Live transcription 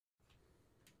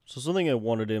So something I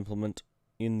wanted to implement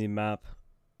in the map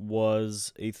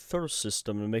was a thirst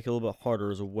system to make it a little bit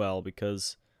harder as well,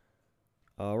 because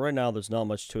right now there's not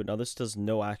much to it. Now this does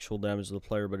no actual damage to the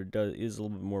player, but is a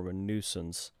little bit more of a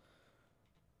nuisance.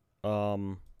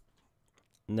 Now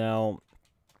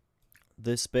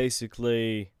this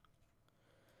basically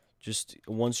just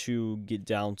once you get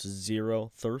down to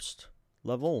 0 thirst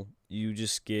level, you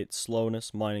just get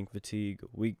slowness, mining fatigue,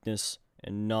 weakness,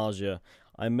 and nausea.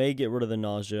 I may get rid of the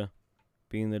nausea,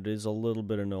 being that it is a little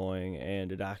bit annoying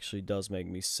and it actually does make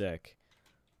me sick.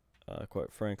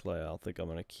 Quite frankly, I don't think I'm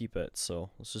going to keep it, so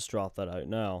let's just drop that out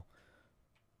now.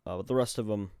 But the rest of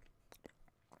them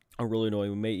are really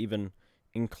annoying. We may even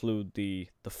include the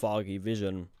foggy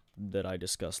vision that I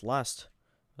discussed last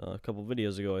a couple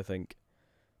videos ago, I think.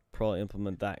 Probably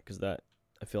implement that, because that,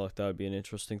 I feel like that would be an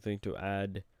interesting thing to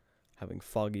add, having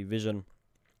foggy vision.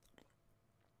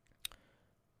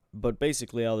 But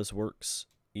basically how this works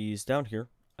is down here,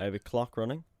 I have a clock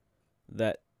running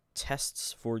that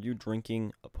tests for you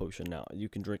drinking a potion. Now, you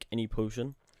can drink any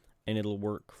potion, and it'll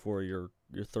work for your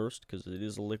thirst, because it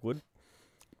is a liquid.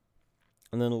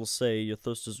 And then it'll say your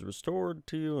thirst is restored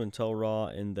to you until raw,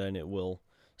 and then it will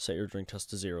set your drink test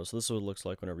to 0. So this is what it looks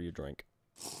like whenever you drink.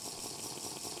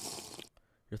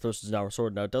 Your thirst is now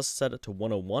restored. Now, it does set it to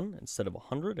 101 instead of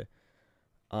 100.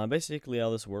 Basically, how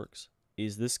this works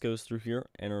is this goes through here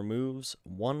and removes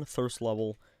 1 thirst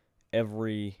level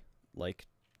every, like,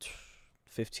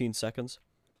 15 seconds.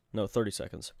 No, 30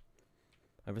 seconds.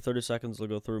 Every 30 seconds, it'll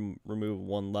go through and remove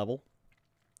 1 level.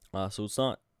 So it's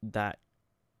not that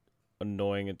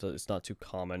annoying. It's not too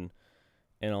common.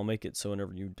 And I'll make it so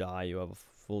whenever you die, you have a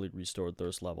fully restored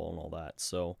thirst level and all that.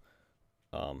 So,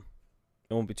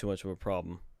 it won't be too much of a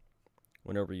problem.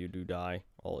 Whenever you do die,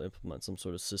 I'll implement some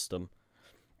sort of system.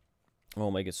 I'll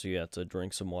make it so you have to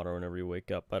drink some water whenever you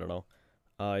wake up. I don't know.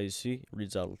 You see, it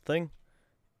reads out the thing.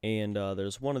 And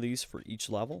there's one of these for each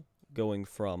level, going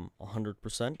from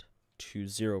 100% to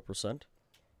 0%.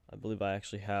 I believe I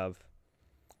actually have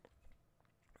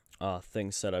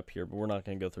things set up here, but we're not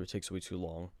going to go through. It takes way too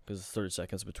long, because it's 30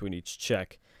 seconds between each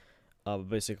check. But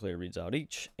basically, it reads out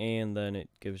each, and then it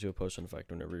gives you a potion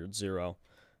effect whenever you're at 0.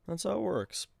 That's how it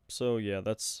works. So yeah,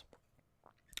 that's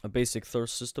a basic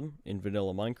thirst system in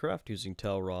vanilla Minecraft using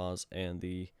Tell Raws and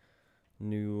the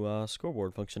new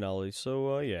scoreboard functionality.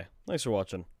 So yeah, thanks for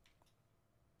watching.